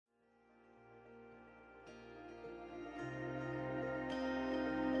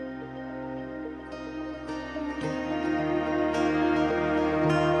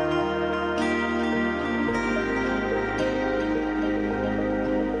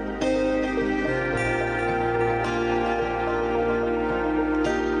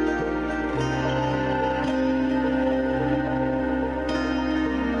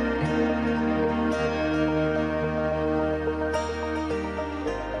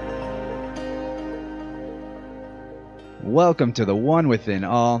Welcome to the One Within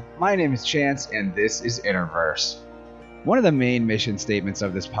All. My name is Chance, and this is Interverse. One of the main mission statements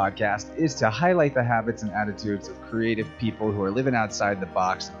of this podcast is to highlight the habits and attitudes of creative people who are living outside the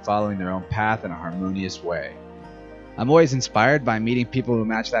box and following their own path in a harmonious way. I'm always inspired by meeting people who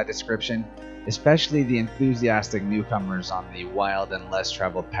match that description, especially the enthusiastic newcomers on the wild and less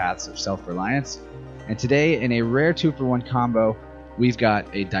traveled paths of self-reliance. And today, in a rare 2-for-1 combo, we've got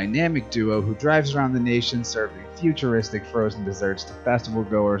a dynamic duo who drives around the nation serving futuristic frozen desserts to festival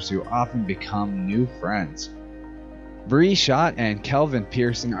goers who often become new friends. Bree Schott and Kelvin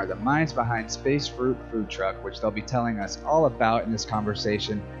Pearson are the minds behind Space Fruit Food Truck, which they'll be telling us all about in this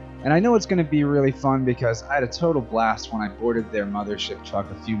conversation. And I know it's going to be really fun because I had a total blast when I boarded their mothership truck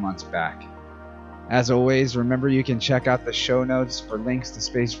a few months back. As always, remember you can check out the show notes for links to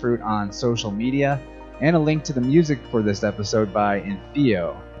Space Fruit on social media, and a link to the music for this episode by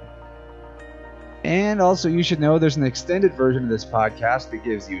Infio. And also, you should know there's an extended version of this podcast that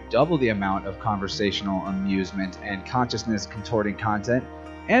gives you double the amount of conversational amusement and consciousness contorting content,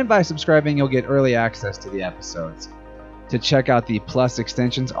 and by subscribing you'll get early access to the episodes. To check out the Plus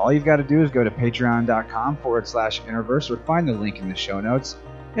extensions, all you've got to do is go to patreon.com/Interverse or find the link in the show notes.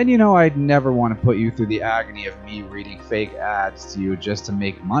 And you know I'd never want to put you through the agony of me reading fake ads to you just to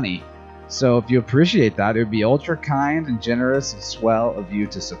make money. So if you appreciate that, it would be ultra kind and generous and swell of you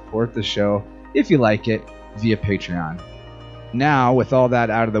to support the show, if you like it, via Patreon. Now, with all that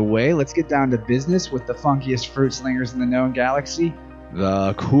out of the way, let's get down to business with the funkiest fruit slingers in the known galaxy,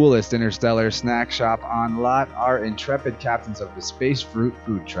 the coolest interstellar snack shop on lot, our intrepid captains of the Space Fruit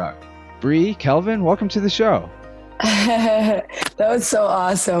Food Truck. Bree, Kelvin, welcome to the show. That was so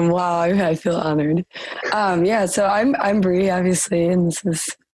awesome. Wow, I feel honored. So I'm Bree, obviously, and this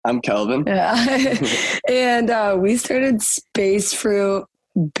is... I'm Kelvin. Yeah. And we started Space Fruit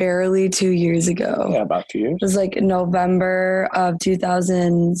barely 2 years ago. Yeah, about 2 years. It was like November of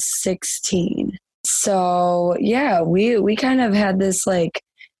 2016. So yeah, we kind of had this like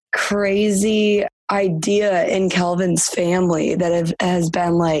crazy idea in Kelvin's family that has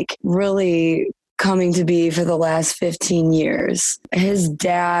been like really coming to be for the last 15 years. His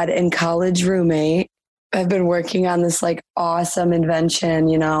dad and college roommate have been working on this like awesome invention,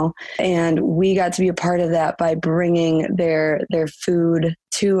 and we got to be a part of that by bringing their food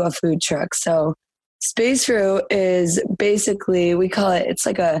to a food truck. So Space Fruit is basically, we call it, it's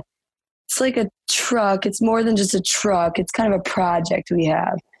like a truck. It's more than just a truck. It's kind of a project we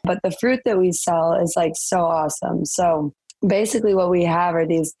have, but the fruit that we sell is like so awesome. So basically what we have are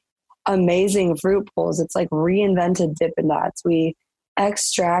these amazing fruit bowls. It's like reinvented Dippin' Dots. We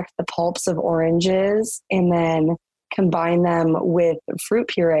extract the pulps of oranges and then combine them with fruit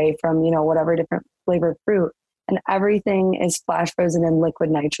puree from, whatever different flavored fruit. And everything is flash frozen in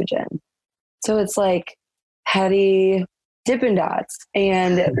liquid nitrogen. So it's like heady Dippin' Dots.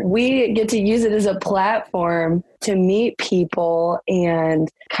 And we get to use it as a platform to meet people and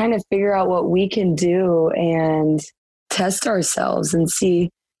kind of figure out what we can do and test ourselves and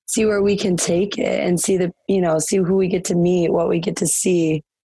see where we can take it and see who we get to meet, what we get to see.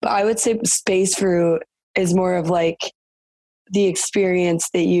 But I would say Space Fruit is more of like the experience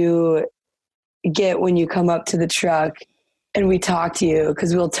that you get when you come up to the truck and we talk to you,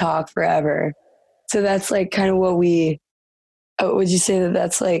 because we'll talk forever. So that's like kind of what would you say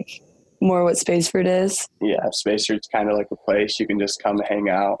that's like more what Space Fruit is? Yeah, Space Fruit's kind of like a place you can just come hang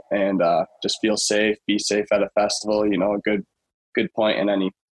out and just feel safe, be safe at a festival, a good point in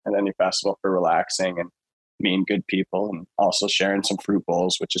any festival for relaxing and meeting good people and also sharing some fruit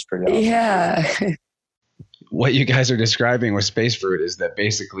bowls, which is pretty awesome. Yeah. What you guys are describing with Space Fruit is that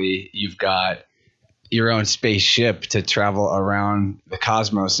basically you've got your own spaceship to travel around the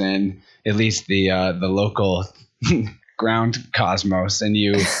cosmos in, at least the local ground cosmos, and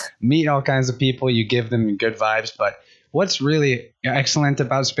you meet all kinds of people, you give them good vibes. But what's really excellent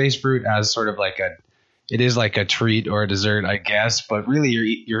about Space Fruit as sort of like it is like a treat or a dessert, I guess, but really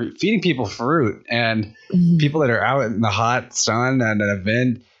you're feeding people fruit, and people that are out in the hot sun at an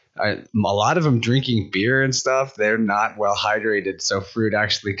event, a lot of them drinking beer and stuff, they're not well hydrated. So fruit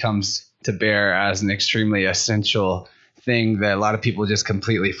actually comes to bear as an extremely essential thing that a lot of people just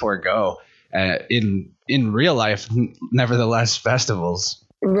completely forego in real life, nevertheless, festivals.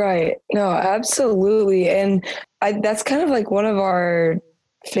 Right. No, absolutely. And that's kind of like one of our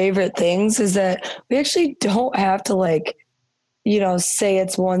favorite things is that we actually don't have to say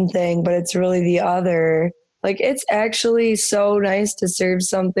it's one thing, but it's really the other. Like, it's actually so nice to serve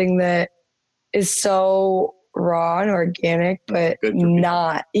something that is so raw and organic, but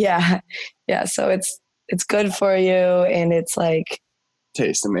not. Yeah. So it's good for you. And it's like,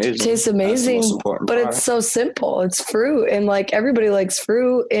 Tastes amazing. Tastes amazing, but part. It's so simple. It's fruit, and like everybody likes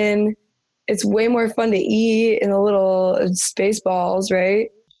fruit, and it's way more fun to eat in the little space balls, right?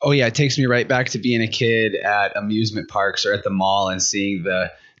 Oh yeah, it takes me right back to being a kid at amusement parks or at the mall and seeing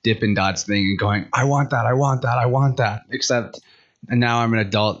the Dippin' Dots thing and going, I want that, I want that, I want that. Except and now I'm an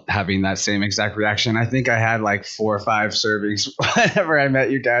adult having that same exact reaction. I think I had like 4 or 5 servings whenever I met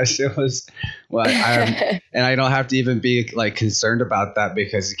you guys. It was and I don't have to even be like concerned about that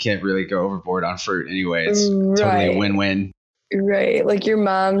because you can't really go overboard on fruit anyway. It's totally win-win. Right. Like your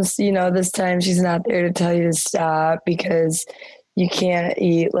mom's, this time she's not there to tell you to stop because you can't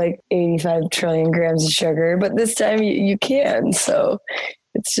eat like 85 trillion grams of sugar, but this time you can. So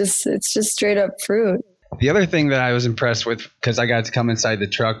it's just straight up fruit. The other thing that I was impressed with, because I got to come inside the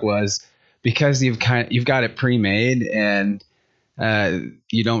truck, was because you've got it pre-made and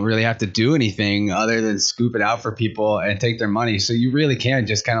you don't really have to do anything other than scoop it out for people and take their money. So you really can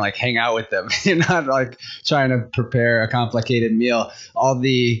just kind of like hang out with them. You're not like trying to prepare a complicated meal. All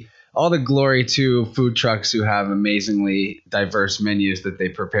the glory to food trucks who have amazingly diverse menus that they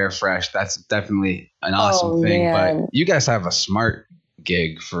prepare fresh. That's definitely an awesome thing. Man. But you guys have a smart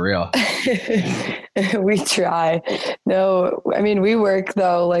gig for real. We try. No, I mean, we work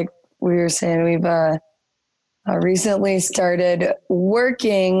though, like we were saying, we've recently started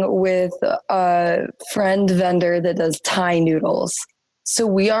working with a friend vendor that does Thai noodles. So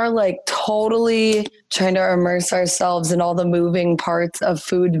we are like totally trying to immerse ourselves in all the moving parts of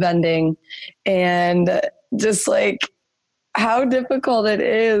food vending and just like how difficult it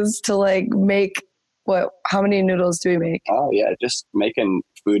is to like make how many noodles do we make? Oh yeah, just making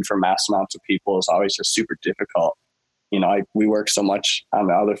food for mass amounts of people is always just super difficult. We work so much on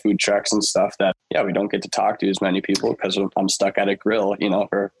the other food trucks and stuff that, we don't get to talk to as many people because I'm stuck at a grill,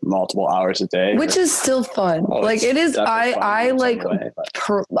 for multiple hours a day. Which is still fun. Like it is. I'm like,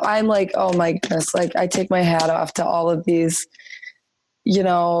 oh my goodness. Like I take my hat off to all of these,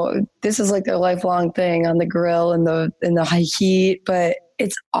 this is like their lifelong thing on the grill and the high heat, but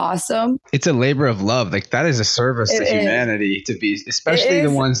it's awesome. It's a labor of love. Like that is a service to humanity to be, especially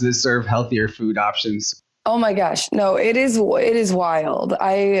the ones that serve healthier food options. Oh my gosh. No, it is wild.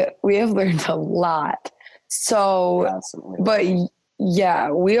 We have learned a lot. So, but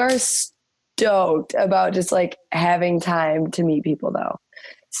yeah, we are stoked about just like having time to meet people though.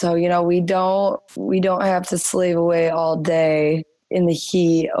 So, we don't have to slave away all day in the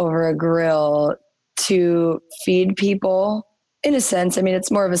heat over a grill to feed people. In a sense, I mean, it's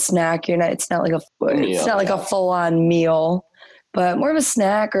more of a snack. It's not like a full-on meal, but more of a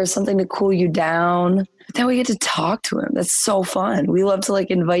snack or something to cool you down. But then we get to talk to them. That's so fun. We love to like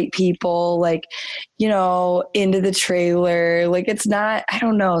invite people like, into the trailer. Like it's not, I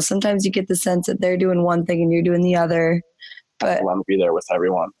don't know. Sometimes you get the sense that they're doing one thing and you're doing the other. But I want to be there with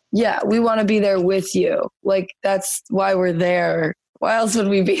everyone. Yeah, we want to be there with you. Like that's why we're there. Why else would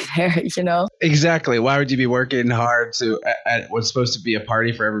we be there, Exactly. Why would you be working hard at what's supposed to be a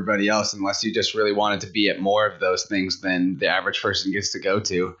party for everybody else unless you just really wanted to be at more of those things than the average person gets to go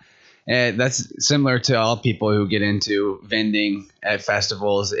to? And that's similar to all people who get into vending at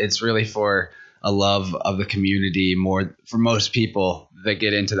festivals. It's really for a love of the community more for most people that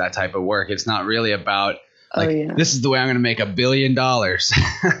get into that type of work. It's not really about this is the way I'm going to make $1 billion.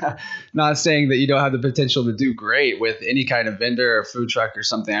 Not saying that you don't have the potential to do great with any kind of vendor or food truck or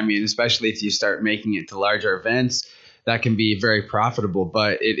something. I mean, especially if you start making it to larger events, that can be very profitable.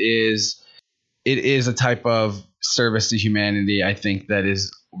 But it is a type of service to humanity, I think, that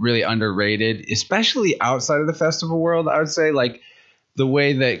is really underrated, especially outside of the festival world. I would say like the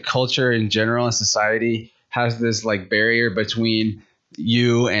way that culture in general and society has this like barrier between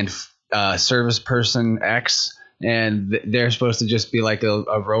you and service person X, and they're supposed to just be like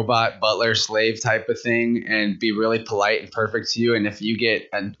a robot butler slave type of thing and be really polite and perfect to you. And if you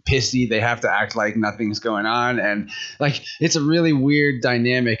get pissy, they have to act like nothing's going on. And like, it's a really weird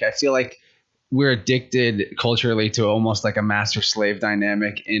dynamic. I feel like we're addicted culturally to almost like a master slave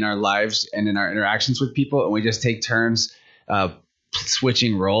dynamic in our lives and in our interactions with people. And we just take turns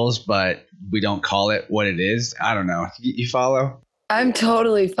switching roles, but we don't call it what it is. I don't know. You follow? I'm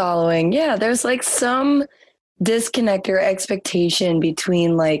totally following. Yeah, there's like some disconnect or expectation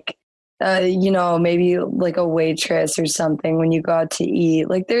between like, maybe like a waitress or something when you go out to eat.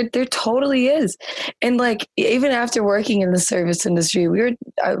 Like there totally is. And like, even after working in the service industry,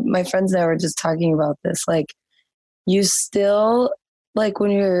 my friends and I were just talking about this. Like you still, like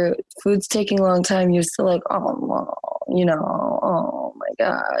when your food's taking a long time, you're still like, oh my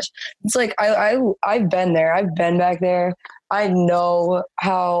gosh. It's like, I've been there. I've been back there. I know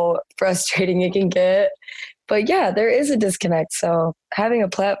how frustrating it can get, But yeah, there is a disconnect. So having a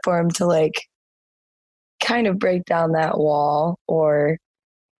platform to like kind of break down that wall or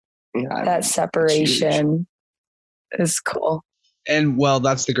that separation is cool. And well,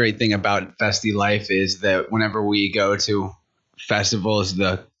 that's the great thing about Festy Life is that whenever we go to festivals,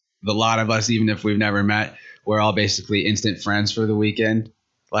 the lot of us, even if we've never met, we're all basically instant friends for the weekend.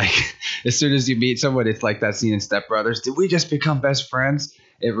 Like as soon as you meet someone, it's like that scene in Step Brothers. Did we just become best friends?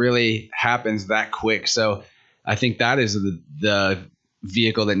 It really happens that quick. So I think that is the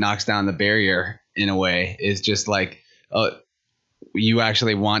vehicle that knocks down the barrier in a way, is just like, you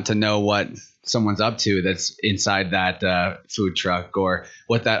actually want to know what someone's up to that's inside that food truck, or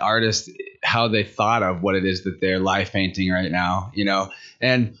what that artist, how they thought of what it is that they're live painting right now, you know?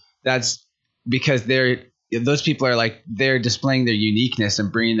 And that's because those people are like, they're displaying their uniqueness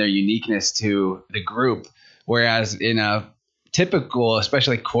and bringing their uniqueness to the group. Whereas in a typical,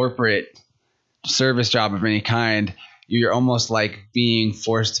 especially corporate service job of any kind, you're almost like being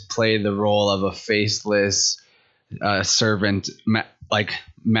forced to play the role of a faceless servant, like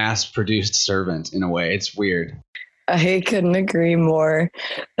mass-produced servant in a way. It's weird. I couldn't agree more.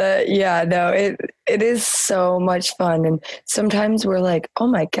 Yeah, no, it is so much fun. And sometimes we're like, oh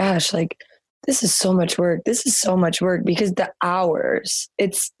my gosh, like this is so much work. This is so much work because the hours,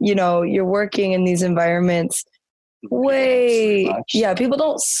 it's, you know, you're working in these environments people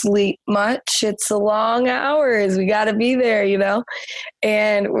don't sleep much. It's the long hours. We got to be there, you know?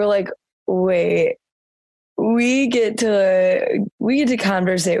 And we're like, wait, we get to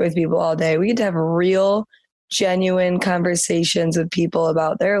conversate with people all day. We get to have real, genuine conversations with people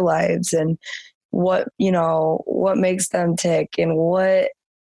about their lives and what makes them tick and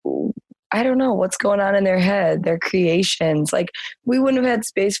I don't know, what's going on in their head, their creations. Like we wouldn't have had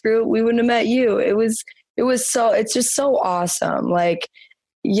Space Fruit. We wouldn't have met you. It's just so awesome. Like,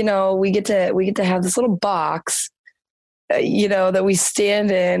 you know, we get to have this little box, you know, that we stand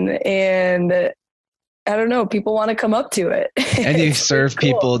in, and I don't know, people want to come up to it. And you serve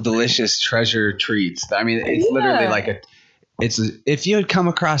people delicious treasure treats. I mean, it's literally like if you had come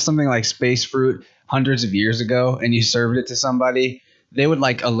across something like Space Fruit hundreds of years ago and you served it to somebody, they would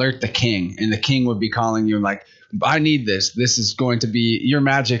like alert the king, and the king would be calling you and like, I need this. This is going to be, your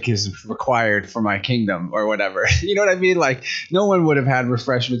magic is required for my kingdom or whatever. You know what I mean? Like no one would have had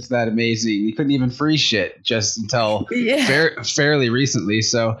refreshments that amazing. You couldn't even freeze shit just until fairly recently.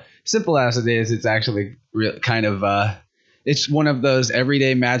 So simple as it is, it's actually kind of, it's one of those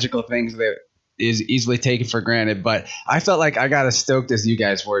everyday magical things that is easily taken for granted. But I felt like I got as stoked as you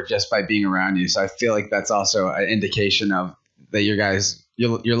guys were just by being around you. So I feel like that's also an indication of that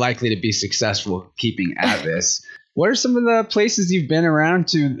you're likely to be successful keeping at this. What are some of the places you've been around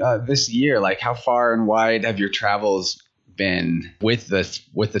to this year? Like how far and wide have your travels been with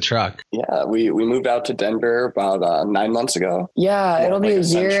the truck? Yeah, we moved out to Denver about 9 months ago. Yeah, it'll be a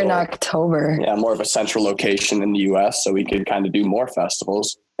year in October. Yeah, more of a central location in the U.S. so we could kind of do more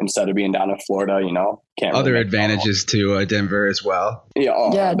festivals instead of being down in Florida, you know. Other advantages to Denver as well.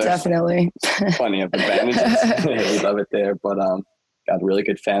 Yeah, definitely. Plenty of advantages. We love it there, but got a really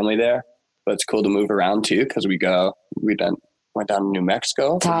good family there. But it's cool to move around too because went down to New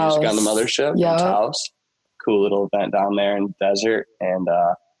Mexico for music on the mothership. Yep. Taos. Cool little event down there in the desert, and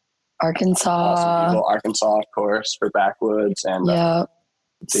Arkansas. Awesome people. Arkansas, of course, for Backwoods, and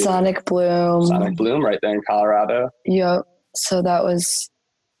Sonic Bloom. Sonic Bloom right there in Colorado. Yep. So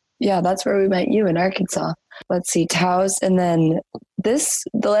that's where we met you, in Arkansas. Let's see, Taos. And then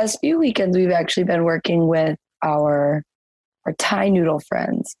the last few weekends we've actually been working with our Thai noodle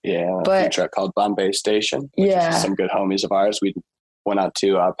friends. Yeah, a food truck called Bombay Station. Some good homies of ours. We went out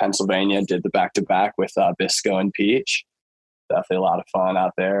to Pennsylvania, did the back-to-back with Bisco and Peach. Definitely a lot of fun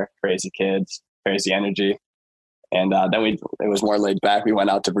out there. Crazy kids, crazy energy. And then it was more laid back. We went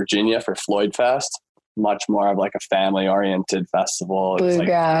out to Virginia for Floyd Fest. Much more of like a family-oriented festival.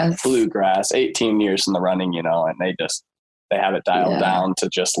 Bluegrass. It's like bluegrass, 18 years in the running, you know, and they have it dialed down to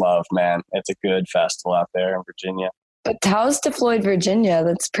just love, man. It's a good festival out there in Virginia. But Taos to Floyd, Virginia,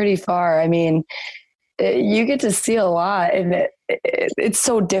 that's pretty far. I mean, you get to see a lot, and it's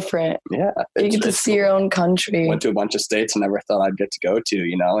so different. Yeah. You get to see your own country. Went to a bunch of states and never thought I'd get to go to,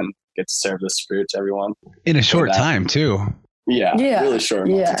 you know, and get to serve this fruit to everyone. In a short time, too. Yeah. Really short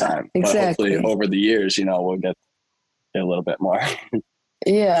amount of time. Exactly. But hopefully over the years, you know, we'll get a little bit more.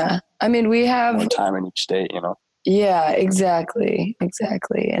 Yeah. I mean, we have more time in each state, you know. Yeah, exactly.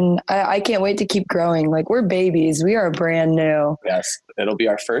 And I can't wait to keep growing. Like, we're babies. We are brand new. Yes. It'll be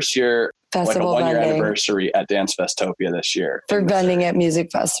our first year, festival like a 1 year vending. Anniversary at Dance Festopia this year. For vending at music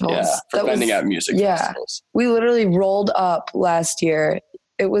festivals. Yeah, for vending at music festivals. We literally rolled up last year.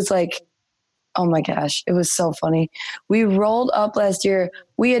 It was like Oh my gosh, it was so funny. We rolled up last year.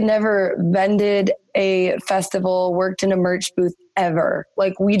 We had never vended a festival, worked in a merch booth ever.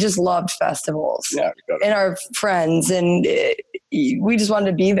 Like, we just loved festivals and our friends, and we just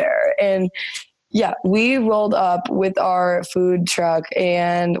wanted to be there. And yeah, we rolled up with our food truck,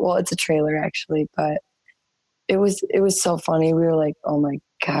 and well, it's a trailer actually, but it was so funny. We were like, oh my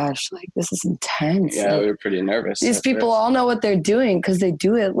gosh, like, this is intense. Yeah, like, we were pretty nervous. these people all know what they're doing because they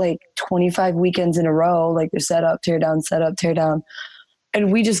do it like 25 weekends in a row. Like, they're set up, tear down, set up, tear down. And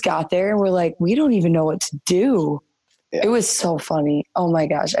we just got there and we're like, we don't even know what to do. Yeah. It was so funny. Oh my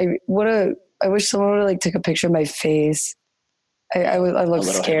gosh. I wish someone would have like took a picture of my face. I looked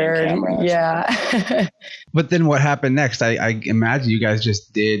scared. Yeah. But then what happened next? I imagine you guys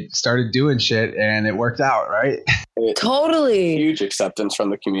just started doing shit and it worked out, right? Totally. Huge acceptance from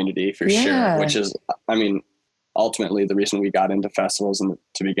the community for sure, which is, I mean, ultimately the reason we got into festivals and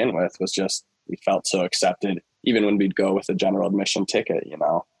to begin with was just, we felt so accepted. Even when we'd go with a general admission ticket, you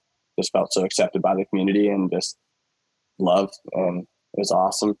know, just felt so accepted by the community and just loved, and it was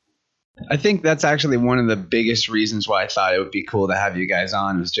awesome. I think that's actually one of the biggest reasons why I thought it would be cool to have you guys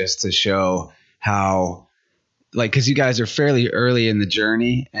on, was just to show how, like, because you guys are fairly early in the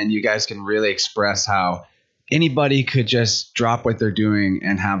journey and you guys can really express how anybody could just drop what they're doing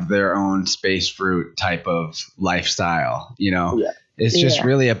and have their own space fruit type of lifestyle. You know, it's just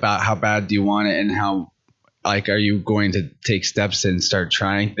really about how bad do you want it, and how, like, are you going to take steps and start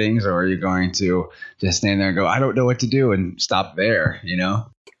trying things, or are you going to just stand there and go, I don't know what to do, and stop there, you know?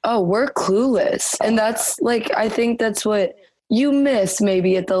 Oh, we're clueless. And that's like, I think that's what you miss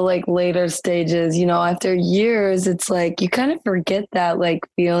maybe at the like later stages, you know, after years, it's like, you kind of forget that like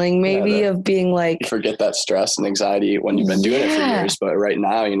feeling maybe of being like, you forget that stress and anxiety when you've been doing it for years. But right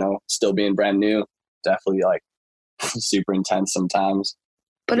now, you know, still being brand new, definitely like super intense sometimes.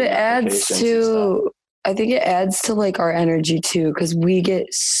 But it adds to, I think it adds to like our energy too, because we get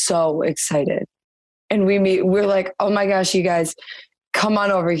so excited and we're like, oh my gosh, you guys, come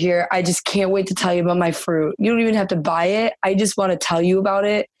on over here. I just can't wait to tell you about my fruit. You don't even have to buy it. I just want to tell you about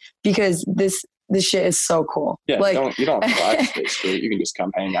it because this shit is so cool. Yeah, like, you don't have to buy this fruit. You can just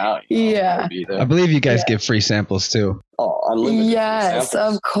come hang out. You know, I believe you guys give free samples too. Oh, unlimited. Yes,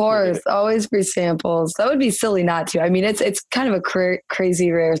 of course. Always free samples. That would be silly not to. I mean, it's kind of a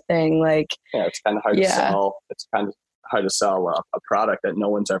crazy rare thing. Like, yeah, it's kind of hard to sell. It's kind of hard to sell a product that no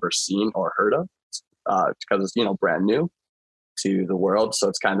one's ever seen or heard of because it's, you know, brand new to the world. So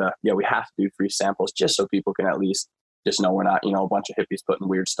it's kind of, we have to do free samples just so people can at least just know we're not, you know, a bunch of hippies putting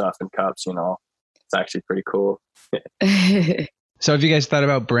weird stuff in cups, you know. It's actually pretty cool. So have you guys thought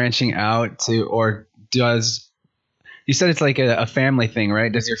about branching out to, or you said it's like a family thing,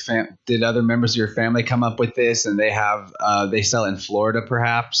 right? Did other members of your family come up with this and they sell in Florida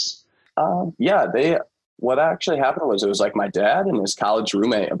perhaps? What actually happened was, it was like my dad and his college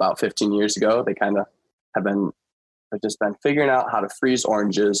roommate about 15 years ago. They kind of have just been figuring out how to freeze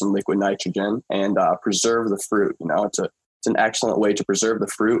oranges in liquid nitrogen and preserve the fruit. You know, it's an excellent way to preserve the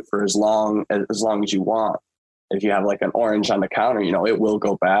fruit for as long as you want. If you have like an orange on the counter, you know, it will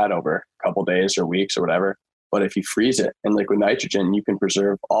go bad over a couple days or weeks or whatever. But if you freeze it in liquid nitrogen, you can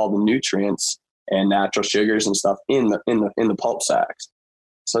preserve all the nutrients and natural sugars and stuff in the pulp sacks.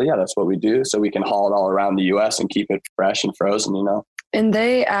 So yeah, that's what we do. So we can haul it all around the US and keep it fresh and frozen, you know. And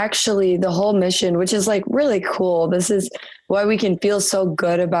they actually, the whole mission, which is like really cool. This is why we can feel so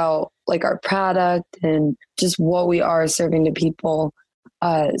good about like our product and just what we are serving to people.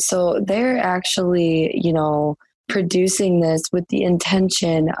 So they're actually, you know, producing this with the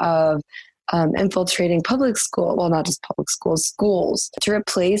intention of infiltrating public school. Well, not just public schools to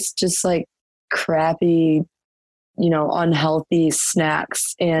replace just like crappy, you know, unhealthy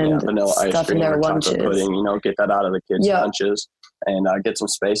snacks and vanilla stuff ice cream in their or lunches. Chocolate pudding, you know, get that out of the kids' lunches. And get some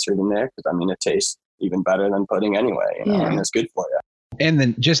space fruit in there because, I mean, it tastes even better than pudding anyway, you know, and it's good for you. And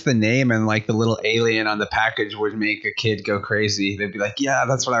then just the name and like the little alien on the package would make a kid go crazy. They'd be like, yeah,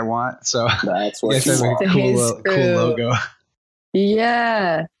 that's what I want. So that's what you want. Cool logo.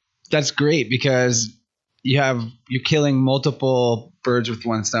 Yeah. That's great because you're killing multiple birds with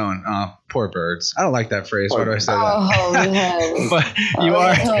one stone. Poor birds. I don't like that phrase. Why do I say that? Oh, man. But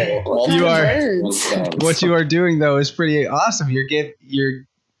what you are doing though is pretty awesome.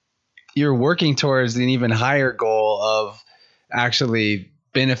 You're working towards an even higher goal of actually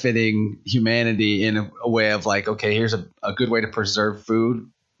benefiting humanity in a way of like, okay, here's a good way to preserve food,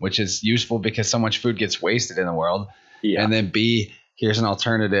 which is useful because so much food gets wasted in the world. Yeah. And then B, here's an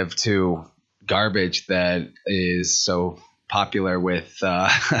alternative to garbage that is so popular with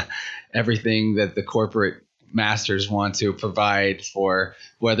everything that the corporate masters want to provide for,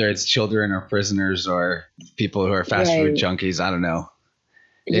 whether it's children or prisoners or people who are fast food junkies. I don't know.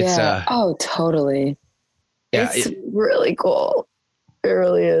 It's, oh, totally. Yeah, it's really cool. It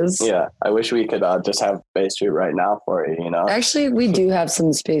really is. Yeah, I wish we could just have space fruit right now for you, you know? Actually, we do have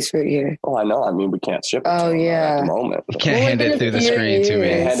some space fruit here. Oh, I know. I mean, we can't ship it to them at the moment. You can't hand it through the screen to me.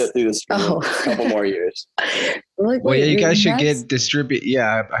 Hand it through the screen. A couple more years. Well, yeah, you guys should get distribute.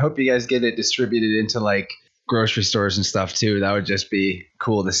 Yeah, I hope you guys get it distributed into like grocery stores and stuff too. That would just be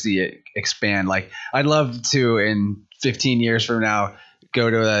cool to see it expand. Like, I'd love to, in 15 years from now, go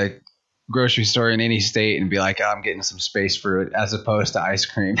to a grocery store in any state and be like, oh, I'm getting some space fruit as opposed to ice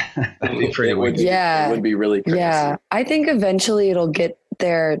cream. That'd be pretty weird. Yeah. It would be really crazy. Yeah. I think eventually it'll get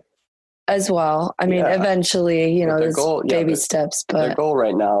there as well. I mean, eventually, you know, there's baby steps, but their goal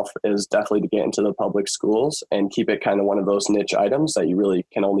right now is definitely to get into the public schools and keep it kind of one of those niche items that you really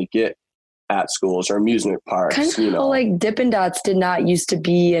can only get at schools or amusement parks. Kind of how like Dippin' Dots did not used to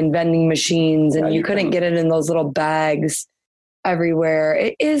be in vending machines, and you couldn't get it in those little bags everywhere.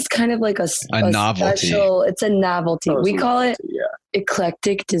 It is kind of like a novelty. It's a novelty. We call it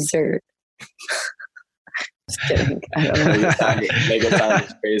eclectic dessert. Just kidding. I don't know. Make it sound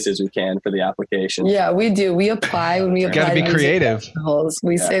as crazy as we can for the application. Yeah, we do. We apply when we apply. Gotta be creative.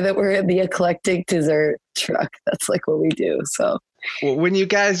 We say that we're the eclectic dessert truck. That's like what we do. So. Well, when you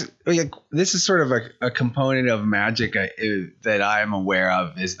guys, this is sort of a component of magic that I'm aware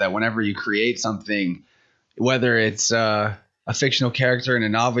of, is that whenever you create something, whether it's a fictional character in a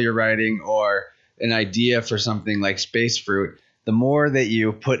novel you're writing or an idea for something like space fruit, the more that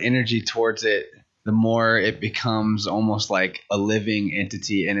you put energy towards it, the more it becomes almost like a living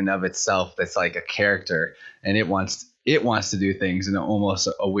entity in and of itself. That's like a character, and it wants to do things in almost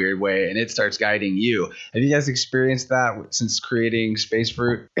a weird way, and it starts guiding you. Have you guys experienced that since creating space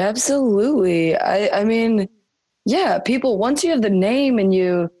fruit? Absolutely. I mean, yeah, people, once you have the name and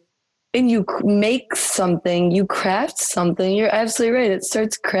you make something, you craft something, you're absolutely right. It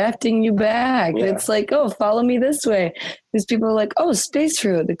starts crafting you back. Yeah. It's like, oh, follow me this way. These people are like, oh, space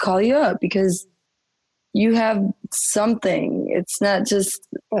fruit. They call you up because you have something. It's not just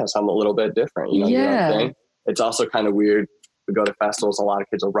something a little bit different. You know, yeah. It's also kind of weird. We go to festivals, a lot of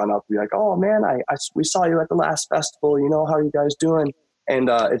kids will run up and be like, oh man, we saw you at the last festival. You know, how are you guys doing? And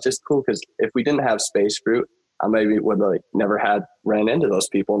it's just cool because if we didn't have space fruit, I maybe would never ran into those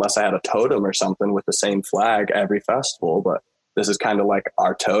people unless I had a totem or something with the same flag every festival. But this is kind of like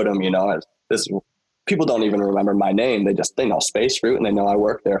our totem, you know. People don't even remember my name. They know space fruit and they know I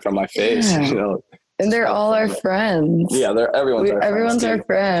work there from my face. Yeah. You know, and they're all our friends. Yeah, everyone's our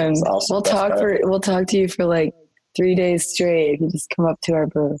friends. We'll talk to you for like 3 days straight. You just come up to our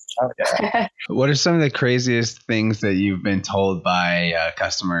booth. Oh, yeah. What are some of the craziest things that you've been told by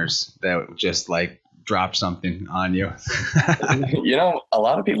customers that just like drop something on you? You know, a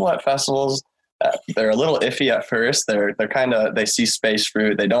lot of people at festivals, they're a little iffy at first. They see space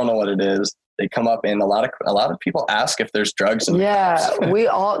fruit, they don't know what it is. They come up and a lot of people ask if there's drugs in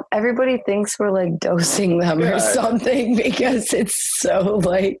it. Everybody thinks we're like dosing them or something because it's so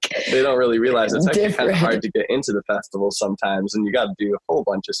like they don't really realize it's actually kind of hard to get into the festival sometimes, and you got to do a whole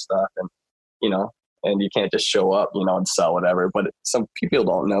bunch of stuff, and you know. And you can't just show up, you know, and sell whatever. But some people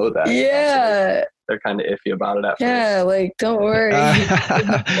don't know that. Yeah. So they're kind of iffy about it at first. Yeah, like, don't worry.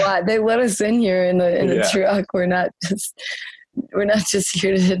 They let us in here in the truck. We're not just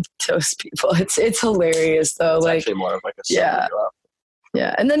here to toast people. It's hilarious though. It's like actually more of like a summer job.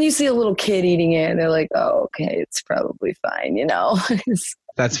 Yeah. And then you see a little kid eating it and they're like, oh, okay, it's probably fine, you know.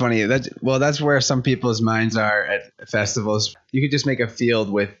 That's funny. That's where some people's minds are at festivals. You could just make a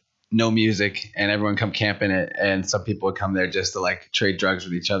field with no music and everyone come camp in it, and some people would come there just to like trade drugs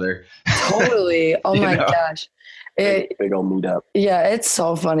with each other. Totally. Oh my gosh. Big old meetup. Yeah, it's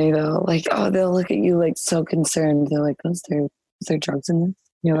so funny though. Like, oh, they'll look at you like so concerned. They're like, is there drugs in this?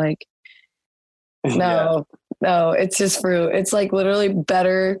 You're like, no, it's just fruit. It's like literally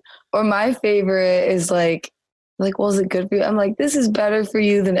better. Or my favorite is like, well, is it good for you? I'm like, this is better for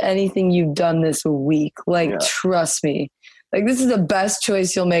you than anything you've done this week. Like, trust me. Like, this is the best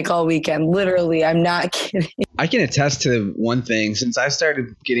choice you'll make all weekend. Literally, I'm not kidding. I can attest to one thing. Since I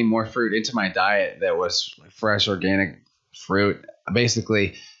started getting more fruit into my diet that was fresh, organic fruit,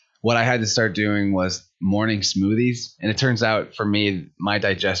 basically what I had to start doing was morning smoothies. And it turns out for me, my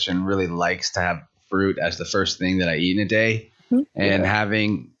digestion really likes to have fruit as the first thing that I eat in a day. Mm-hmm. And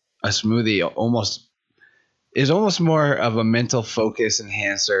having a smoothie is almost more of a mental focus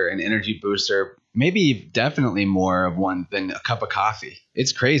enhancer and energy booster. Maybe definitely more of one than a cup of coffee.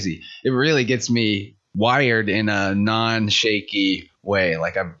 It's crazy. It really gets me wired in a non-shaky way.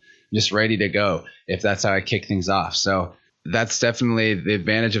 Like just ready to go if that's how I kick things off. So that's definitely the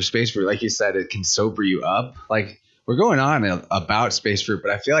advantage of space fruit. Like you said, it can sober you up. Like, we're going on about space fruit,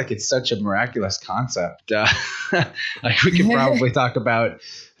 but I feel like it's such a miraculous concept. Like, we could probably talk about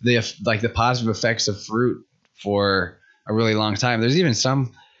the positive effects of fruit for a really long time. There's even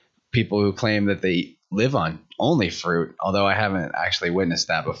some people who claim that they live on only fruit, although I haven't actually witnessed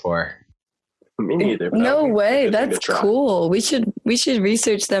that before. Me neither. No way. That's cool. We should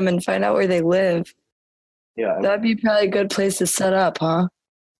research them and find out where they live. Yeah. That'd be probably a good place to set up, huh?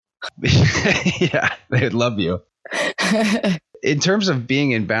 Yeah, they'd love you. In terms of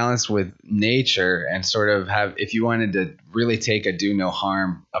being in balance with nature and sort of if you wanted to really take a do no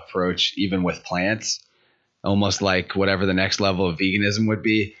harm approach, even with plants, almost like whatever the next level of veganism would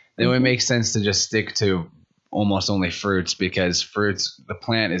be, then it would make sense to just stick to almost only fruits, because fruits, the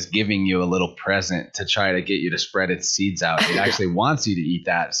plant is giving you a little present to try to get you to spread its seeds out. It actually wants you to eat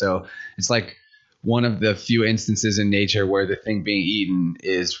that. So it's like one of the few instances in nature where the thing being eaten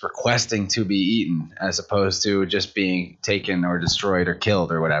is requesting to be eaten, as opposed to just being taken or destroyed or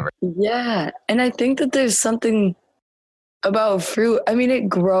killed or whatever. Yeah. And I think that there's something about fruit. I mean, it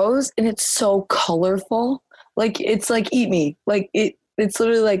grows and it's so colorful. Like, it's like, eat me. Like, it's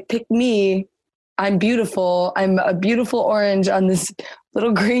literally like, pick me. I'm beautiful. I'm a beautiful orange on this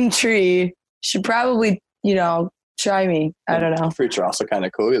little green tree. Should probably, try me. I don't know. Fruits are also kind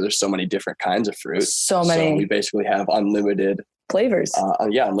of cool. There's so many different kinds of fruit. So many. So we basically have unlimited flavors.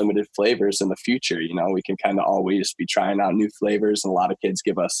 Unlimited flavors in the future. We can kind of always be trying out new flavors, and a lot of kids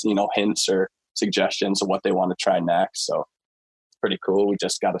give us, hints or suggestions of what they want to try next. So it's pretty cool. We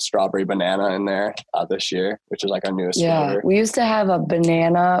just got a strawberry banana in there this year, which is like our newest flavor. We used to have a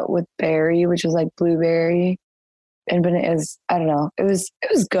banana with berry, which was like blueberry. And bananas, I don't know. It was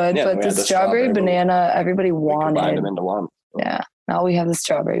good, but the strawberry banana, everybody wanted. Combined them into one. Yeah. Now we have the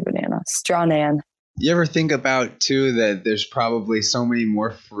strawberry banana. Strawnan. You ever think about, too, that there's probably so many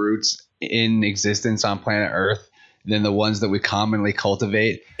more fruits in existence on planet Earth than the ones that we commonly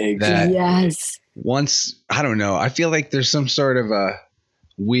cultivate? Exactly. Yes. I don't know, I feel like there's some sort of a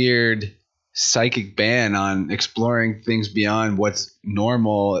weird psychic ban on exploring things beyond what's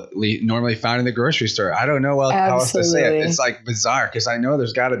normally found in the grocery store. I don't know how else to say it. It's like bizarre, because I know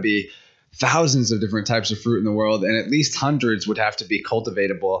there's got to be thousands of different types of fruit in the world, and at least hundreds would have to be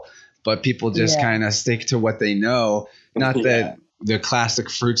cultivatable, but people just kind of stick to what they know. Not that the classic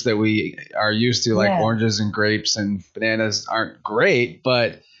fruits that we are used to, like oranges and grapes and bananas, aren't great,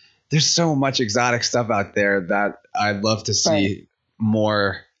 but there's so much exotic stuff out there that I'd love to see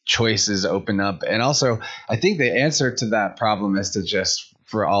more choices open up. And also, I think the answer to that problem is to just,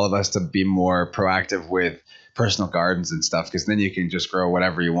 for all of us to be more proactive with personal gardens and stuff, because then you can just grow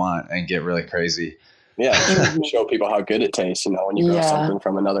whatever you want and get really crazy. Yeah, show people how good it tastes, when you grow something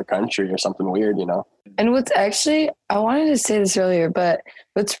from another country or something weird, And what's actually, I wanted to say this earlier, but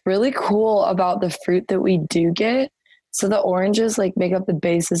what's really cool about the fruit that we do get, so the oranges like make up the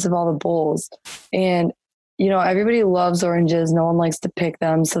basis of all the bowls. And everybody loves oranges. No one likes to pick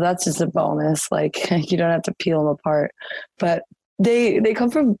them. So that's just a bonus. Like, you don't have to peel them apart. But they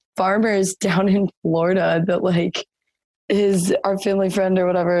come from farmers down in Florida that like is our family friend or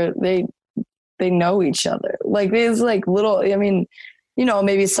whatever. They know each other. Like, there's like little,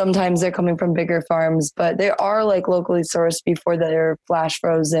 maybe sometimes they're coming from bigger farms, but they are like locally sourced before they're flash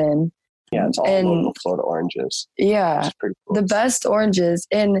frozen. Yeah, it's all local Florida oranges. Yeah, pretty cool. The best oranges.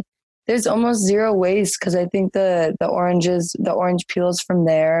 And there's almost zero waste, because I think the orange peels from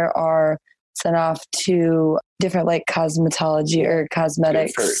there are sent off to different like cosmetology or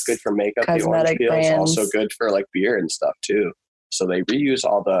cosmetics. Good for makeup. Cosmetic the orange brands. Also good for like beer and stuff too. So they reuse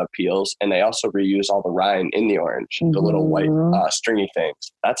all the peels, and they also reuse all the rind in the orange, the little white stringy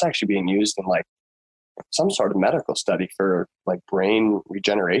things. That's actually being used in like some sort of medical study for like brain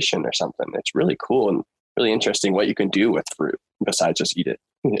regeneration or something. It's really cool and really interesting what you can do with fruit besides just eat it.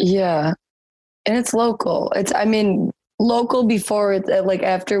 Yeah. And it's local. Local before it, like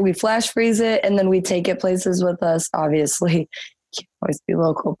after we flash freeze it and then we take it places with us, obviously. Can't always be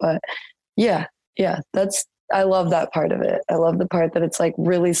local, but yeah, I love that part of it. I love the part that it's like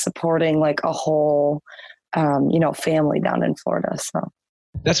really supporting like a whole, family down in Florida. So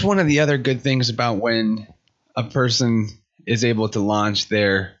that's one of the other good things about when a person is able to launch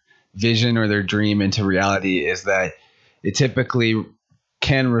their vision or their dream into reality, is that it typically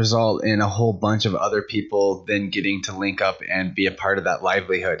can result in a whole bunch of other people then getting to link up and be a part of that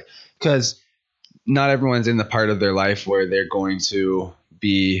livelihood. Because not everyone's in the part of their life where they're going to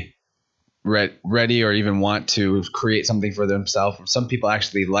be ready or even want to create something for themselves. Some people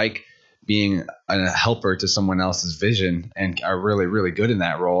actually like being a helper to someone else's vision and are really, really good in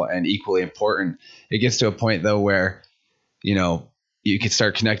that role and equally important. It gets to a point though where, you know, you could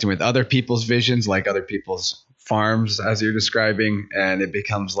start connecting with other people's visions, like other people's farms, as you're describing, and it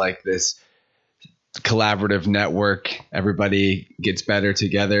becomes like this collaborative network. Everybody gets better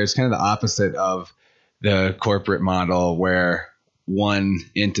together. It's kind of the opposite of the corporate model where one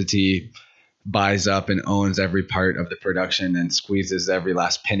entity buys up and owns every part of the production and squeezes every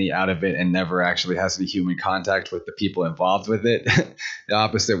last penny out of it and never actually has any human contact with the people involved with it. The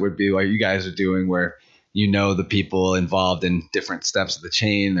opposite would be what you guys are doing, where you know the people involved in different steps of the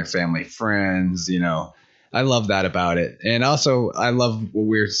chain, their family, friends, you know. I love that about it. And also I love what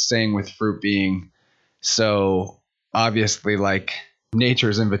we were saying with fruit being so obviously like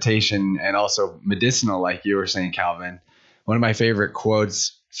nature's invitation and also medicinal, like you were saying, Calvin. One of my favorite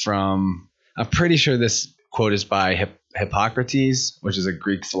quotes from, I'm pretty sure this quote is by Hippocrates, which is a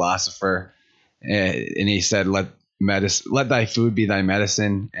Greek philosopher. And he said, let thy food be thy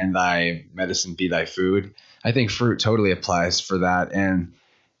medicine and thy medicine be thy food. I think fruit totally applies for that. And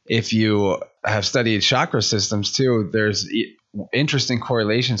if you have studied chakra systems too, there's interesting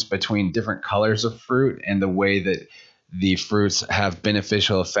correlations between different colors of fruit and the way that the fruits have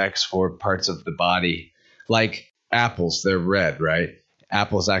beneficial effects for parts of the body. Like apples, they're red, right?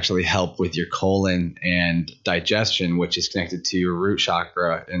 Apples actually help with your colon and digestion, which is connected to your root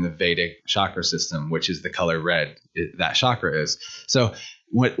chakra in the Vedic chakra system, which is the color red that chakra is. So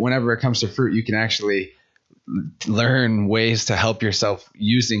whenever it comes to fruit, you can actually learn ways to help yourself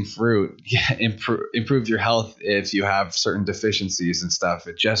using fruit, improve your health if you have certain deficiencies and stuff,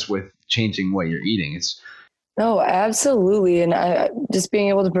 just with changing what you're eating. No, absolutely. And I just being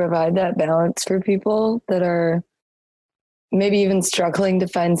able to provide that balance for people that are maybe even struggling to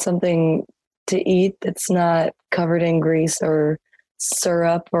find something to eat that's not covered in grease or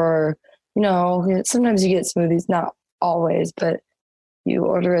syrup, or, you know, sometimes you get smoothies, not always, but you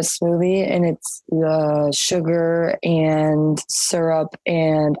order a smoothie and it's sugar and syrup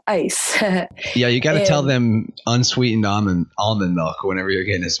and ice. Yeah, you got to tell them unsweetened almond milk whenever you're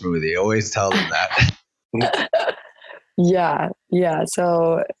getting a smoothie. Always tell them that. Yeah.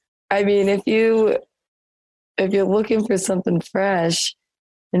 So, I mean, if you're looking for something fresh,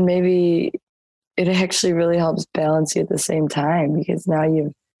 and maybe it actually really helps balance you at the same time, because now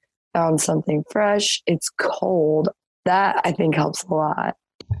you've found something fresh. It's cold. That I think helps a lot.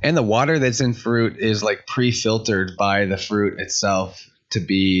 And the water that's in fruit is like pre-filtered by the fruit itself to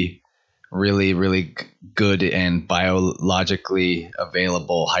be really, really good and biologically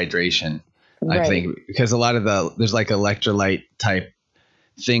available hydration. Right. I think because a lot of there's like electrolyte type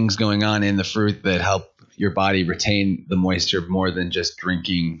things going on in the fruit that help your body retain the moisture more than just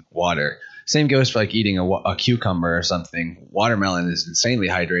drinking water. Same goes for like eating a cucumber or something. Watermelon is insanely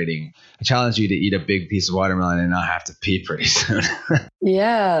hydrating. I challenge you to eat a big piece of watermelon and not have to pee pretty soon.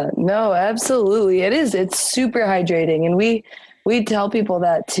 Yeah, no, absolutely. It is. It's super hydrating. And we tell people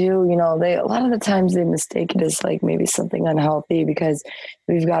that too. You know, a lot of the times they mistake it as like maybe something unhealthy because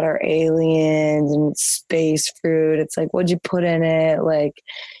we've got our aliens and space fruit. It's like, what'd you put in it? Like,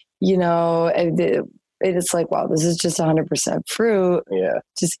 you know, it's like, wow, this is just 100% fruit. Yeah.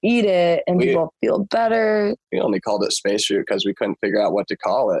 Just eat it and people feel better. We only called it space fruit because we couldn't figure out what to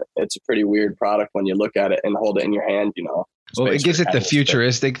call it. It's a pretty weird product when you look at it and hold it in your hand, you know. Well, it gives it the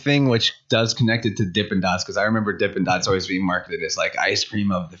futuristic thing, which does connect it to Dippin' Dots, because I remember Dippin' Dots always being marketed as like ice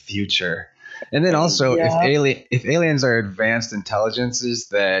cream of the future. And then also, if aliens are advanced intelligences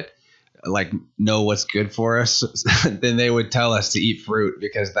that like know what's good for us, then they would tell us to eat fruit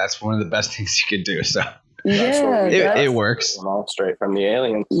because that's one of the best things you could do. So yeah, it works. All straight from the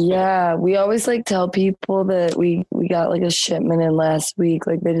aliens. Yeah, we always like tell people that we got like a shipment in last week,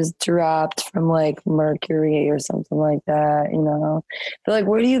 like they just dropped from like Mercury or something like that. You know, they're like,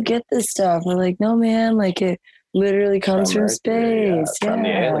 "Where do you get this stuff?" We're like, "No, man, like it literally comes from space. From the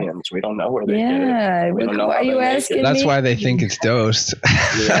aliens. We don't know where they get it. We don't know why are you asking me? That's why they think it's dosed.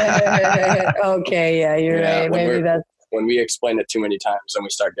 Okay, yeah, you're right. Maybe that's when we explain it too many times, then we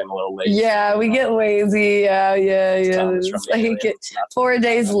start getting a little lazy. Yeah, we get lazy. Yeah. It's like 4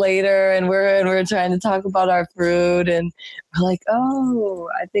 days later, and we're trying to talk about our fruit, and we're like, oh,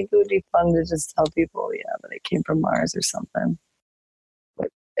 I think it would be fun to just tell people, that it came from Mars or something. But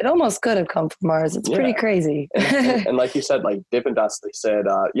it almost could have come from Mars. It's pretty crazy. and like you said, like Dippin' Dots, they said,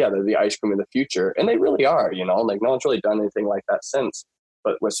 they're the ice cream of the future, and they really are. You know, like no one's really done anything like that since.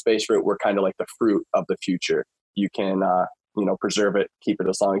 But with space fruit, we're kind of like the fruit of the future. You can, preserve it, keep it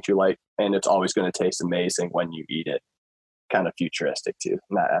as long as you like, and it's always going to taste amazing when you eat it. Kind of futuristic too,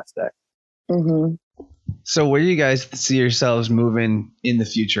 in that aspect. Mm-hmm. So where do you guys see yourselves moving in the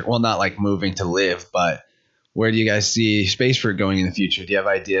future? Well, not like moving to live, but where do you guys see Space Fruit going in the future? Do you have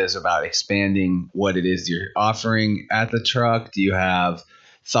ideas about expanding what it is you're offering at the truck? Do you have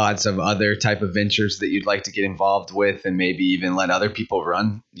thoughts of other type of ventures that you'd like to get involved with and maybe even let other people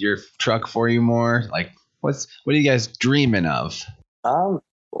run your truck for you more? Like what are you guys dreaming of? Well,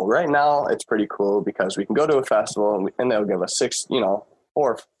 right now it's pretty cool because we can go to a festival and they'll give us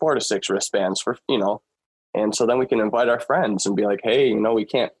four to six wristbands for, and so then we can invite our friends and be like, hey,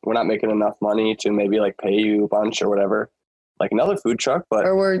 we're not making enough money to maybe like pay you a bunch or whatever, like another food truck, but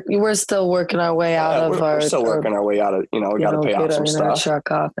or we're still working our way out of our. We're still working our way out of, we got to pay off some stuff.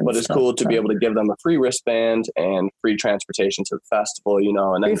 But it's cool to be able to give them a free wristband and free transportation to the festival,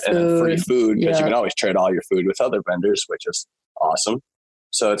 and then free food because you can always trade all your food with other vendors, which is awesome.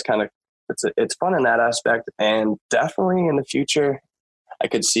 So it's kind of it's fun in that aspect, and definitely in the future, I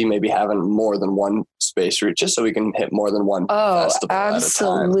could see maybe having more than one Space Route just so we can hit more than one festival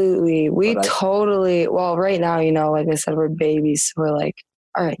absolutely. Well, right now, like I said, we're babies. So we're like,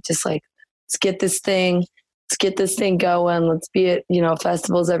 all right, just like, let's get this thing going. Let's be at,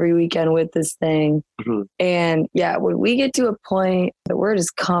 festivals every weekend with this thing. Mm-hmm. And yeah, when we get to a point that we're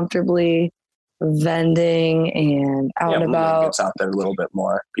just comfortably vending and out and about. It's out there a little bit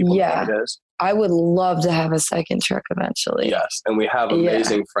more. People know what it is. I would love to have a second truck eventually. Yes, and we have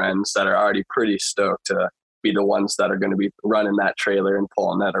amazing friends that are already pretty stoked to be the ones that are going to be running that trailer and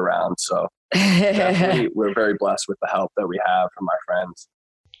pulling that around. So we're very blessed with the help that we have from our friends.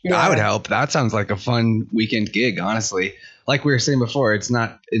 Yeah. I would help. That sounds like a fun weekend gig, honestly. Like we were saying before, it's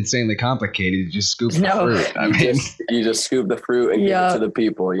not insanely complicated. You just scoop the fruit. I mean, you just scoop the fruit and give it to the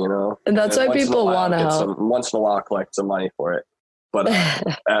people, And that's why people want to help. Once in a while, collect some money for it. But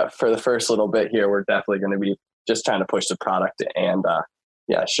for the first little bit here, we're definitely going to be just trying to push the product and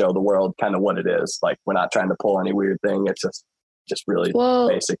show the world kind of what it is. Like we're not trying to pull any weird thing. It's just really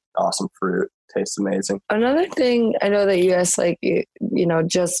basic, awesome fruit. Tastes amazing. Another thing I know that you guys like,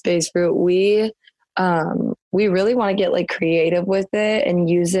 just Space Fruit. We really want to get like creative with it and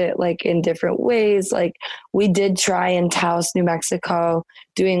use it like in different ways. Like we did try in Taos, New Mexico,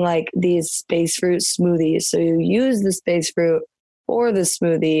 doing like these Space Fruit smoothies. So you use the Space Fruit for the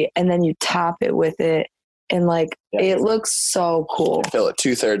smoothie and then you top it with it. And like, it looks so cool. Fill it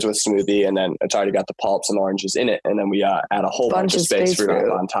 2/3 with smoothie, and then it's already got the pulps and oranges in it. And then we add a whole bunch of space fruit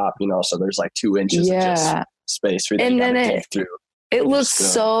on top, so there's like 2 inches of just space fruit. And then it looks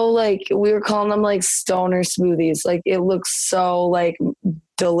so like, we were calling them like stoner smoothies. Like it looks so like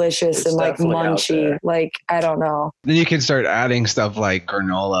delicious and like munchy. Like, I don't know. Then you can start adding stuff like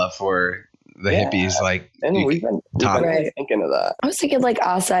granola for the hippies, like, and we've been thinking of that. I was thinking like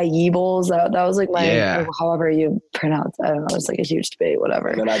acai bowls. That was like my however you pronounce. I don't know. It's like a huge debate, whatever.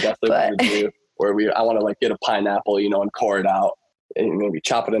 And then I definitely want to do where I want to like get a pineapple, and core it out and maybe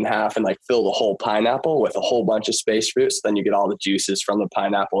chop it in half and like fill the whole pineapple with a whole bunch of space fruits. Then you get all the juices from the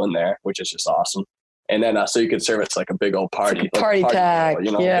pineapple in there, which is just awesome. And then so you could serve it to like a big old party, like party pack,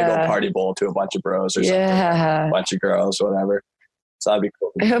 bowl, a big old party bowl to a bunch of bros or something, a bunch of girls, whatever. So that'd be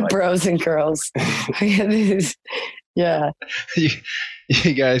cool. Like, bros and girls. Yeah.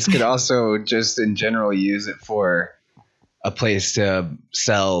 You guys could also just in general use it for a place to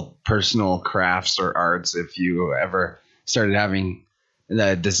sell personal crafts or arts if you ever started having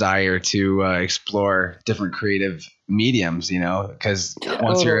the desire to explore different creative mediums, because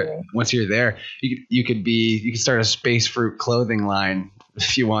once you're there, you could start a Space Fruit clothing line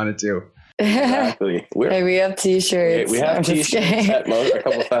if you wanted to. Exactly. We have t-shirts. We have t-shirts at a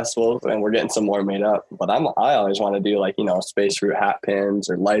couple festivals, and we're getting some more made up. But I always want to do like Space Fruit hat pins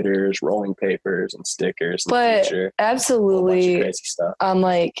or lighters, rolling papers, and stickers. Absolutely, crazy stuff.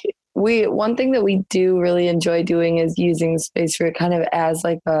 Like one thing that we do really enjoy doing is using Space Fruit kind of as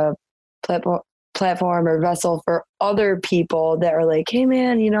like a platform or vessel for other people that are like, hey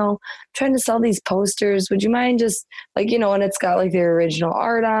man, trying to sell these posters, would you mind just like, and it's got like their original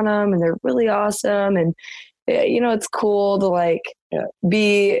art on them and they're really awesome, and it's cool to like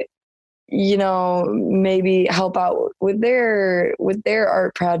be maybe help out with their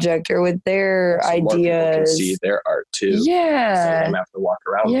art project or with their ideas. More people can see their art too. Yeah, so they don't have to walk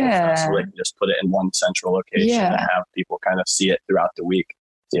around. So they can just put it in one central location and have people kind of see it throughout the week.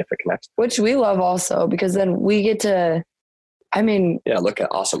 See if it connects. Which we love also, because then we get to, look at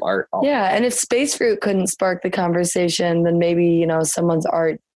awesome art. Yeah. And if Space Fruit couldn't spark the conversation, then maybe, someone's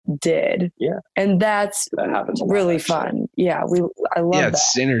art did. Yeah. And that happens really fun. Yeah. I love that.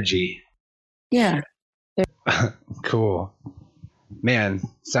 It's synergy. Yeah. Cool. Man,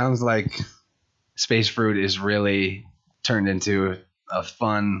 sounds like Space Fruit is really turned into a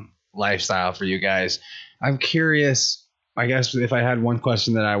fun lifestyle for you guys. I'm curious, I guess if I had one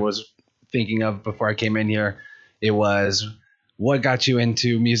question that I was thinking of before I came in here, it was what got you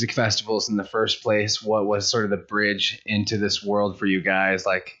into music festivals in the first place? What was sort of the bridge into this world for you guys?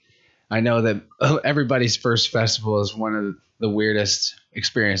 Like, I know that everybody's first festival is one of the weirdest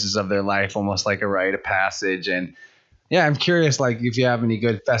experiences of their life, almost like a rite of passage. And yeah, I'm curious, like, if you have any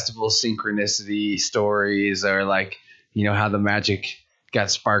good festival synchronicity stories, or like, how the magic got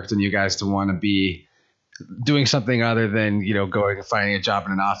sparked in you guys to want to be doing something other than, going and finding a job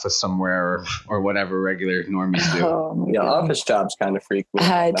in an office somewhere, or whatever regular normies do. Yeah, office jobs kind of freak me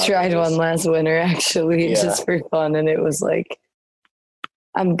out. I tried one last winter, actually, just for fun. And it was like,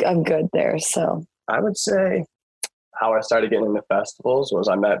 I'm good there. So I would say how I started getting into festivals was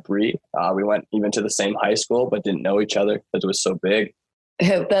I met Bree. We went even to the same high school, but didn't know each other because it was so big.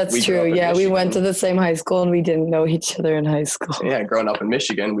 That's true. Yeah, we went to the same high school and we didn't know each other in high school. Yeah, growing up in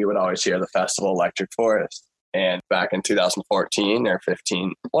Michigan, we would always hear the festival Electric Forest. And back in 2014 or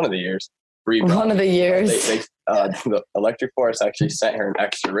 15, one of the years, Bree one of the years, the Electric Forest actually sent her an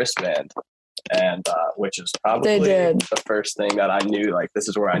extra wristband, and which is probably the first thing that I knew, like, this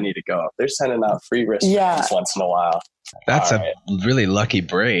is where I need to go. They're sending out free wristbands once in a while. That's a really lucky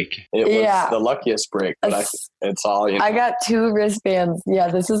break. It was the luckiest break, but it's all, I got 2 wristbands. Yeah,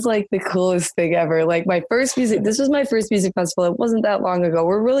 this is like the coolest thing ever. Like this was my first music festival. It wasn't that long ago.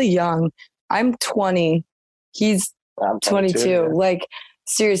 We're really young. I'm 20. He's 22. Yeah. Like,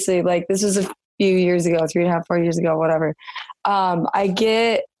 seriously, like, this was a few years ago, 3.5, 4 years ago, whatever. I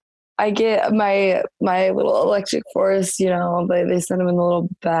get my little Electric Forest, they send them in the little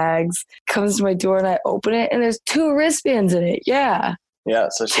bags, comes to my door, and I open it and there's 2 wristbands in it. Yeah. Yeah.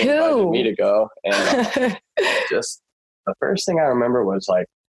 So she invited me to go. And just the first thing I remember was, like,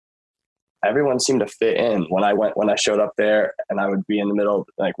 everyone seemed to fit in when I showed up there, and I would be in the middle,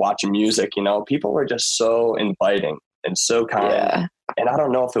 like, watching music, people were just so inviting and so kind. Yeah. And I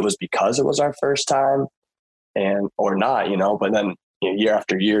don't know if it was because it was our first time or not, but then, year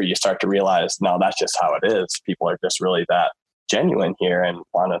after year, you start to realize, no, that's just how it is. People are just really that genuine here and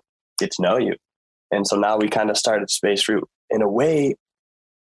want to get to know you. And so now we kind of started Space Fruit in a way.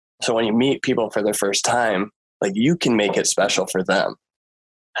 So when you meet people for their first time, like, you can make it special for them.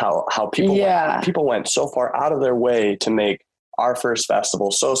 How people went so far out of their way to make our first festival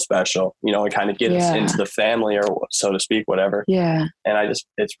so special, and kind of get us into the family, or so to speak, whatever. Yeah. And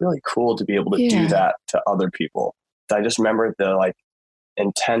it's really cool to be able to do that to other people. I just remember the, like,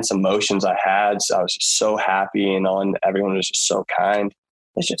 intense emotions I had. So I was just so happy, and everyone was just so kind.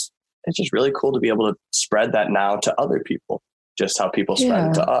 It's just really cool to be able to spread that now to other people, just how people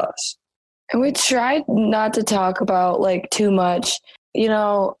spread it to us. And we tried not to talk about, like, too much, you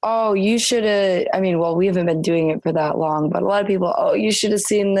should have, we haven't been doing it for that long, but a lot of people, you should have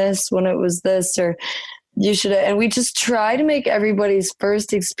seen this when it was this, or you should have, and we just try to make everybody's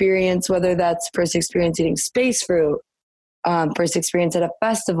first experience, whether that's first experience eating Space Fruit, first experience at a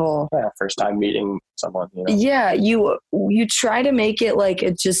festival, first time meeting someone, yeah, you try to make it like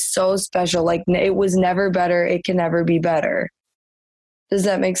it's just so special, like it was never better, it can never be better. Does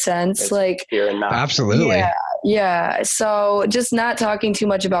that make sense? It's like, here and now. Absolutely. Yeah. So just not talking too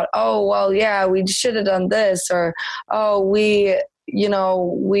much about, we should have done this, or we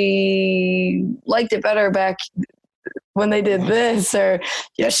liked it better back when they did this, or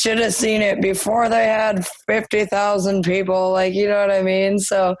you should have seen it before they had 50,000 people. Like, you know what I mean?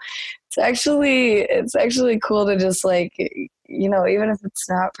 So it's actually cool to just, like, even if it's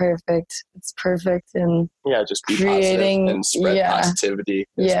not perfect, it's perfect. And just be creating positive and spread positivity.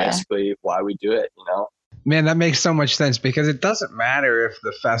 Is basically why we do it, Man, that makes so much sense, because it doesn't matter if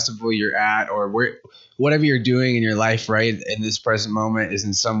the festival you're at or whatever you're doing in your life, right, in this present moment is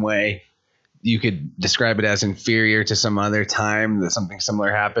in some way, you could describe it as inferior to some other time that something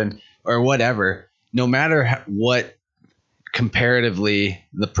similar happened, or whatever. No matter what comparatively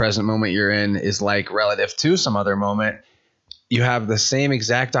the present moment you're in is like relative to some other moment, you have the same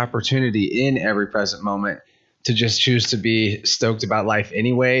exact opportunity in every present moment to just choose to be stoked about life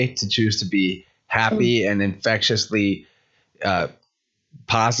anyway, to choose to be happy and infectiously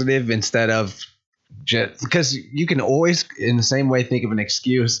positive, instead of just because you can always in the same way think of an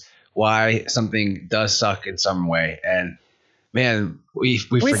excuse why something does suck in some way. And man, we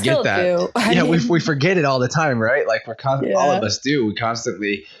forget that. We forget it all the time, right? Like all of us do. We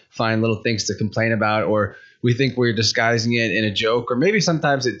constantly find little things to complain about, or we think we're disguising it in a joke, or maybe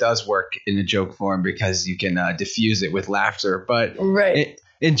sometimes it does work in a joke form because you can diffuse it with laughter. But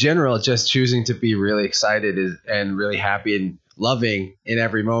in general, just choosing to be really excited and really happy and loving in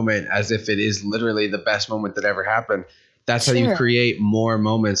every moment, as if it is literally the best moment that ever happened. That's how you Sure. create more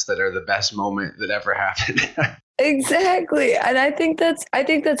moments that are the best moment that ever happened. Exactly. And I think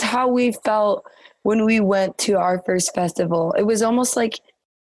that's how we felt when we went to our first festival. It was almost like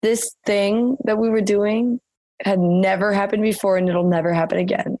this thing that we were doing had never happened before and it'll never happen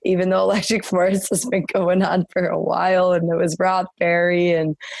again. Even though Electric Forest has been going on for a while and it was Roth Berry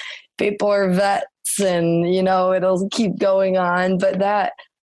and people are vets and, you know, it'll keep going on. But that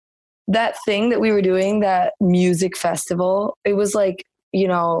thing that we were doing, that music festival, it was like, you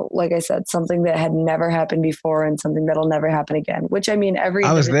know, like I said, something that had never happened before and something that'll never happen again, which I mean, I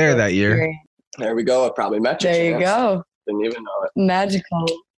was there that year. There we go. I probably met you. There you go. Didn't even know it. Magical.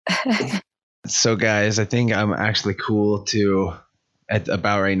 So guys, I think I'm actually cool to at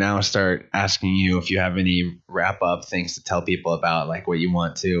about right now start asking you if you have any wrap up things to tell people about, like what you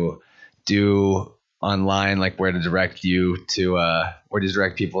want to do online, like where to direct you to where to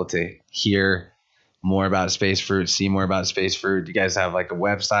direct people to hear more about Space Fruit, see more about Space Fruit. Do you guys have like a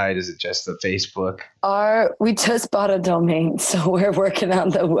website? Is it just the Facebook? We just bought a domain, so we're working on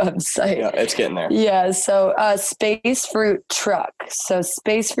the website. Yeah, it's getting there. Yeah, so Space Fruit Truck. So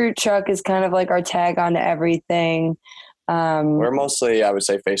Space Fruit Truck is kind of like our tag on everything. We're mostly, I would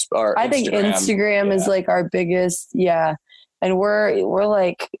say, Facebook. Or I think Instagram is like our biggest, yeah. And we're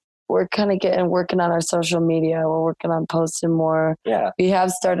kind of working on our social media. We're working on posting more. Yeah. We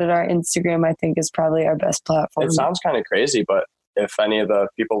have started our Instagram, I think is probably our best platform. It sounds kind of crazy, but if any of the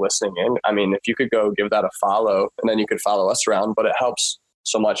people listening in, I mean, if you could go give that a follow and then you could follow us around, but it helps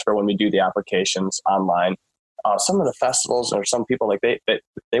so much for when we do the applications online. Some of the festivals or some people, like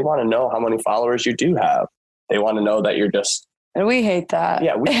they want to know how many followers you do have. They want to know that you're just. And we hate that.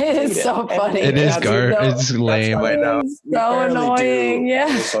 Yeah, it's so funny. It is it's lame right now. It's so annoying.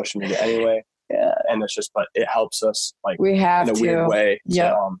 Yeah. Social media anyway. Yeah. And it's just, but it helps us like we have in a weird way.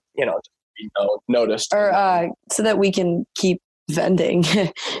 Yeah. Noticed. Or so that we can keep vending.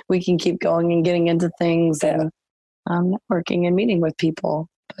 We can keep going and getting into things and networking and meeting with people.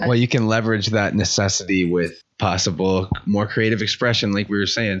 Well, you can leverage that necessity with possible more creative expression, like we were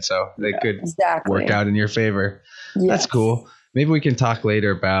saying. So they could work out in your favor. Yes. That's cool. Maybe we can talk later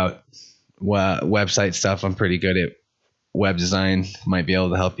about website stuff. I'm pretty good at web design. Might be able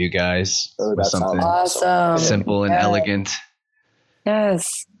to help you guys with something awesome. simple and elegant.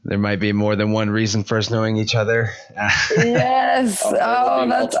 Yes. There might be more than one reason for us knowing each other. Yes. Oh,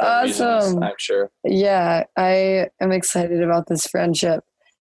 that's awesome. Reasons, I'm sure. Yeah, I am excited about this friendship.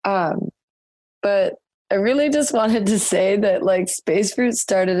 But I really just wanted to say that like Space Fruit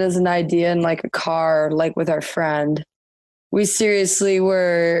started as an idea in like a car, like with our friend. We seriously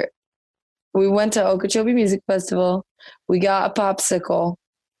we went to Okeechobee Music Festival. We got a popsicle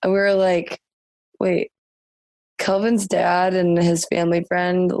and we were like, wait, Kelvin's dad and his family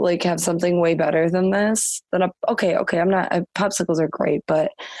friend like have something way better than this. Popsicles are great, but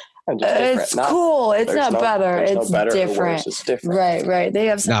it's cool. It's not better. It's different. It's different. Right. They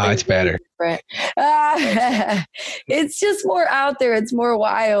have something. No, it's better. Different. It's just more out there. It's more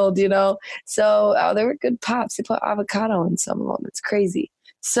wild, you know? So they were good pops. They put avocado in some of them. It's crazy.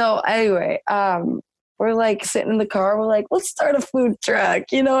 So anyway, we're like sitting in the car. We're like, let's start a food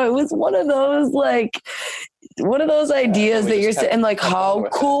truck. You know, it was one of those ideas that you're sitting like, how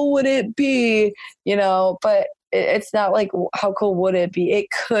cool would it be? You know, but it's not like how cool would it be? It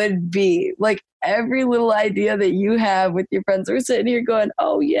could be like every little idea that you have with your friends. We're sitting here going,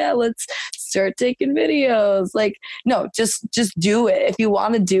 oh yeah, let's start taking videos. Like, no, just do it. If you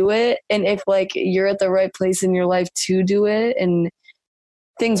want to do it. And if like you're at the right place in your life to do it, and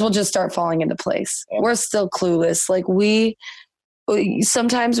things will just start falling into place. Yeah. We're still clueless. Like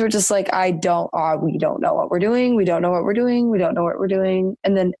sometimes we're just like, we don't know what we're doing. We don't know what we're doing.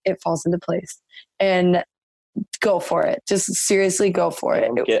 And then it falls into place. And go for it. Just seriously go for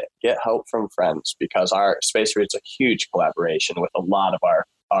it. Get help from friends, because our Space Fruit's a huge collaboration with a lot of our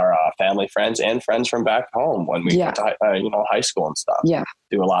family friends and friends from back home when we went to high school and stuff. Yeah,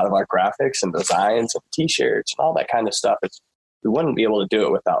 do a lot of our graphics and designs and T-shirts and all that kind of stuff. We wouldn't be able to do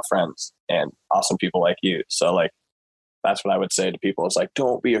it without friends and awesome people like you. So like that's what I would say to people. Is like,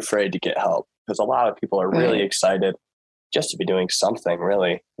 don't be afraid to get help, because a lot of people are really excited just to be doing something.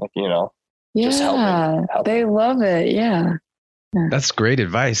 Really, like just helping. They love it. Yeah. That's great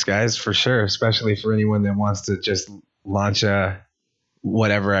advice, guys, for sure. Especially for anyone that wants to just launch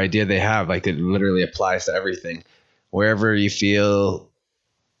whatever idea they have. Like it literally applies to everything. Wherever you feel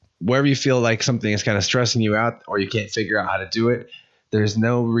like something is kind of stressing you out or you can't figure out how to do it, there's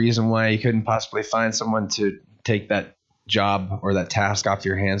no reason why you couldn't possibly find someone to take that job or that task off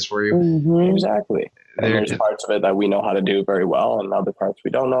your hands for you. Mm-hmm. Exactly. And there's parts of it that we know how to do very well, and other parts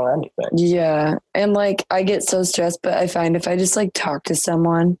we don't know anything. Yeah. And like, I get so stressed, but I find if I just like talk to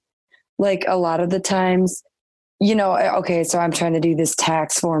someone, like a lot of the times, you know, okay, so I'm trying to do this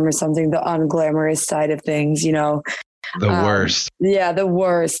tax form or something, the unglamorous side of things, you know. The worst. Yeah, the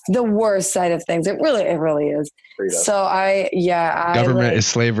worst side of things. It really is. Freedom. So Government is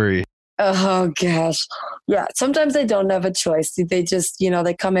slavery. Oh gosh. Yeah. Sometimes they don't have a choice. They just, you know,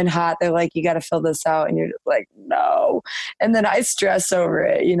 they come in hot. They're like, you got to fill this out. And you're just like, no. And then I stress over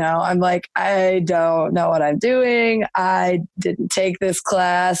it. You know, I'm like, I don't know what I'm doing. I didn't take this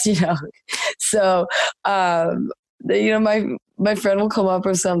class, you know? So, you know, my friend will come up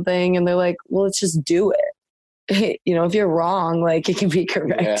with something and they're like, well, let's just do it. You know, if you're wrong, like it can be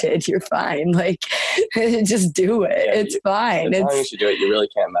corrected. Yeah. You're fine. Like just do it. Yeah, it's fine. As long as you do it, you really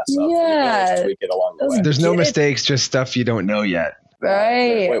can't mess up. Yeah. You can tweak it along the way. There's no mistakes, just stuff you don't know yet.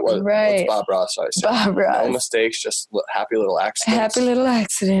 Right. What's Bob Ross always say? Bob Ross. No mistakes, just happy little accidents. Happy little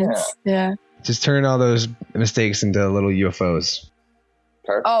accidents. Yeah. Just turn all those mistakes into little UFOs.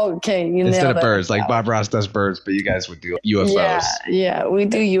 Perfect. Oh, okay. Instead of birds, like Bob Ross does birds, but you guys would do UFOs. Yeah, we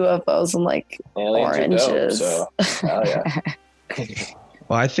do UFOs and like aliens oranges. Dope, so. Oh, yeah.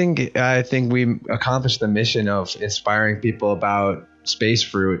 Well, I think we accomplished the mission of inspiring people about space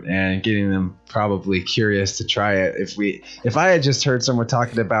fruit and getting them probably curious to try it. If I had just heard someone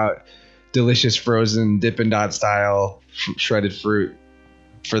talking about delicious frozen Dippin' Dot style shredded fruit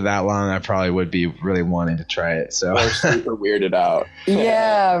for that long, I probably would be really wanting to try it. So we're super weirded out.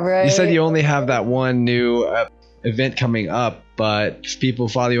 Yeah, right. You said you only have that one new event coming up, but if people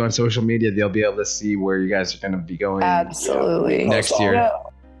follow you on social media, they'll be able to see where you guys are going to be going. Absolutely. Next year.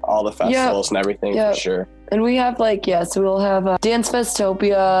 All the festivals and everything for sure. And we have so we'll have Dance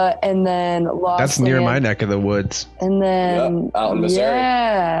Festopia and then Lost That's near Land. my neck of the woods. And then out in Missouri.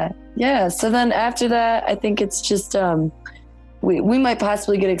 Yeah. So then after that, I think it's just we might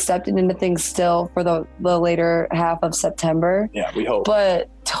possibly get accepted into things still for the later half of September. Yeah, we hope. But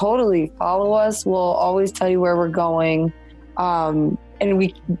totally follow us. We'll always tell you where we're going. And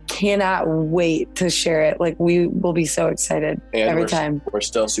we cannot wait to share it. Like we will be so excited every time. We're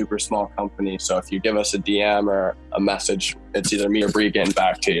still a super small company. So if you give us a DM or a message, it's either me or Bree getting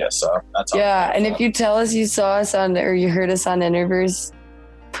back to you. So that's all. Yeah. And if you tell us you saw us or you heard us on Interverse,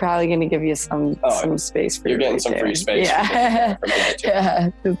 probably going to give you some space for you're getting some free space. Yeah.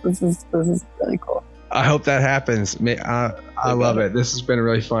 This is really cool. I hope that happens. I love it. This has been a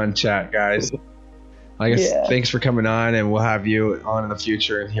really fun chat, guys. I guess thanks for coming on, and we'll have you on in the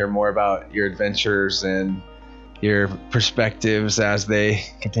future and hear more about your adventures and your perspectives as they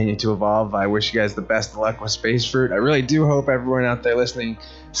continue to evolve. I wish you guys the best of luck with Space Fruit. I really do hope everyone out there listening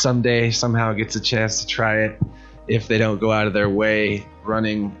someday somehow gets a chance to try it. If they don't go out of their way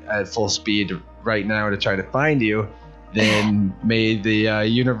running at full speed right now to try to find you, then may the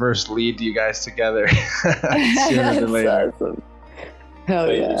universe lead you guys together sooner than later. Awesome.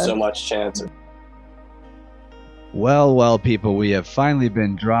 Hell yeah. Thank you so much, Chance. Well, people, we have finally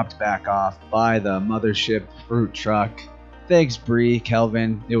been dropped back off by the mothership fruit truck. Thanks, Bree,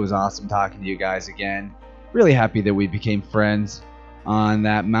 Kelvin. It was awesome talking to you guys again. Really happy that we became friends on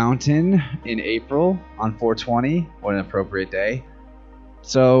that mountain in April on 420. What an appropriate day.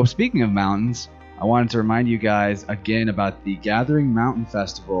 So, speaking of mountains, I wanted to remind you guys again about the Gathering Mountain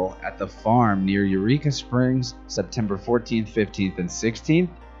Festival at the farm near Eureka Springs, September 14th, 15th, and 16th.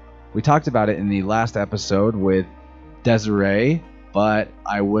 We talked about it in the last episode with Desiree, but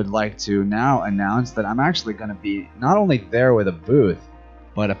I would like to now announce that I'm actually going to be not only there with a booth,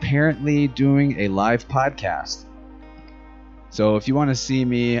 but apparently doing a live podcast. So if you want to see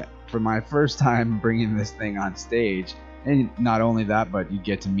me for my first time bringing this thing on stage, and not only that, but you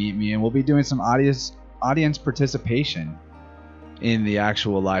get to meet me, and we'll be doing some audience participation in the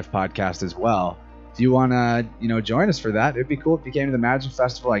actual live podcast as well. If you want to, join us for that, it'd be cool if you came to the Magic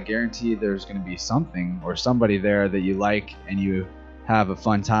Festival. I guarantee there's going to be something or somebody there that you like and you have a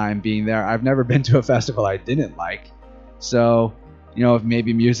fun time being there. I've never been to a festival I didn't like. So, if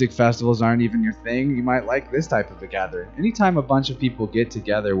maybe music festivals aren't even your thing, you might like this type of a gathering. Anytime a bunch of people get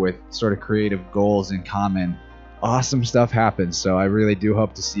together with sort of creative goals in common, awesome stuff happens. So I really do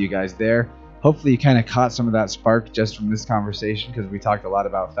hope to see you guys there. Hopefully you kind of caught some of that spark just from this conversation, because we talked a lot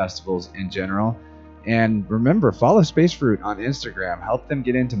about festivals in general. And remember, follow Space Fruit on Instagram. Help them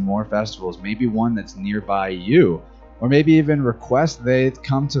get into more festivals, maybe one that's nearby you, or maybe even request they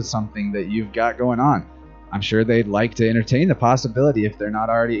come to something that you've got going on. I'm sure they'd like to entertain the possibility, if they're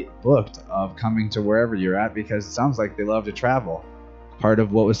not already booked, of coming to wherever you're at, because it sounds like they love to travel. Part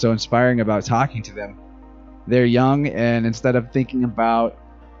of what was so inspiring about talking to them, they're young, and instead of thinking about,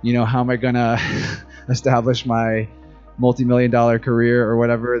 how am I gonna establish my multi-million-dollar career or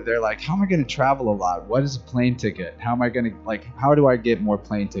whatever, they're like, how am I going to travel a lot? What is a plane ticket? How am I going to, how do I get more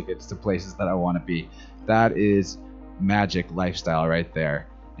plane tickets to places that I want to be? That is magic lifestyle right there.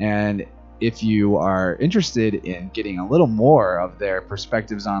 And if you are interested in getting a little more of their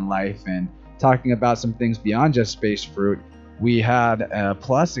perspectives on life and talking about some things beyond just Space Fruit, we had a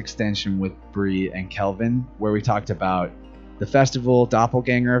Plus extension with Bree and Kelvin where we talked about the festival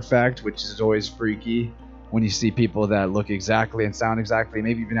doppelganger effect, which is always freaky when you see people that look exactly and sound exactly,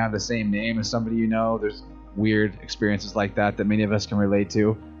 maybe even have the same name as somebody you know. There's weird experiences like that many of us can relate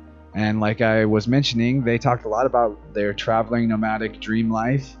to. And like I was mentioning, they talked a lot about their traveling nomadic dream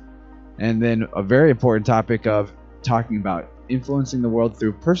life. And then a very important topic of talking about influencing the world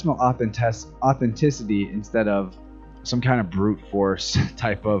through personal authenticity instead of some kind of brute force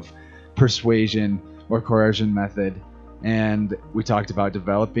type of persuasion or coercion method. And we talked about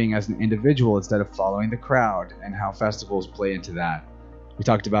developing as an individual instead of following the crowd and how festivals play into that. We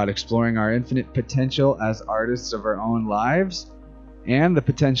talked about exploring our infinite potential as artists of our own lives and the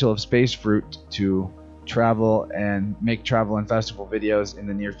potential of Space Fruit to travel and make travel and festival videos in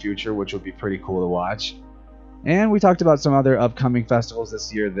the near future, which would be pretty cool to watch. And we talked about some other upcoming festivals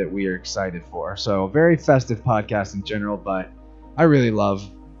this year that we are excited for. So very festive podcast in general, but I really love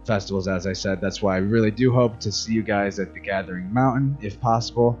festivals, as I said. That's why I really do hope to see you guys at the Gathering Mountain if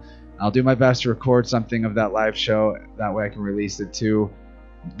possible. I'll do my best to record something of that live show. That way I can release it to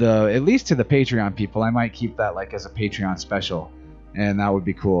at least to the Patreon people. I might keep that like as a Patreon special, and that would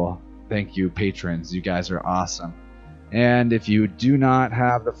be cool. Thank you, patrons. You guys are awesome. And if you do not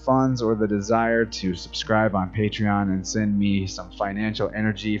have the funds or the desire to subscribe on Patreon and send me some financial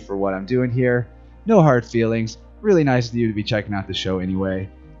energy for what I'm doing here, no hard feelings. Really nice of you to be checking out the show anyway.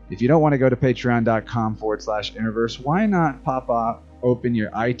 If you don't want to go to patreon.com/Interverse, why not open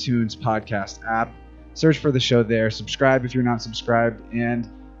your iTunes podcast app, search for the show there, subscribe if you're not subscribed, and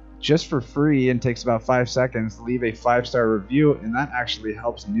just for free, and takes about 5 seconds, leave a 5-star review, and that actually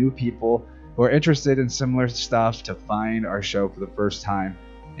helps new people who are interested in similar stuff to find our show for the first time.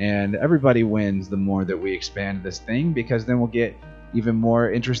 And everybody wins the more that we expand this thing, because then we'll get even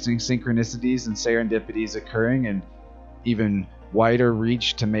more interesting synchronicities and serendipities occurring, and even wider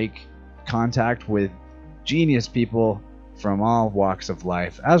reach to make contact with genius people from all walks of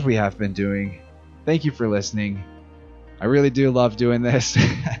life, as we have been doing. Thank you for listening. I really do love doing this.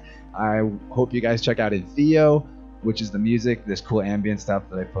 I hope you guys check out Entheo, which is the music, this cool ambient stuff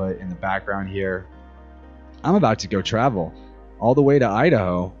that I put in the background here. I'm about to go travel all the way to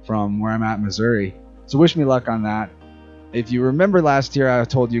Idaho from where I'm at, Missouri. So wish me luck on that. If you remember last year, I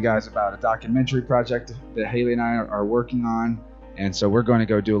told you guys about a documentary project that Haley and I are working on. And so we're going to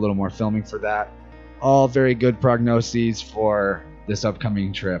go do a little more filming for that. All very good prognoses for this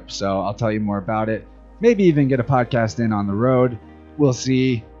upcoming trip. So I'll tell you more about it. Maybe even get a podcast in on the road. We'll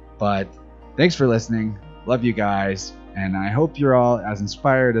see. But thanks for listening. Love you guys. And I hope you're all as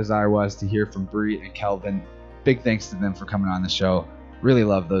inspired as I was to hear from Bree and Kelvin. Big thanks to them for coming on the show. Really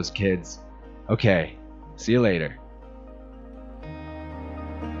love those kids. Okay. See you later.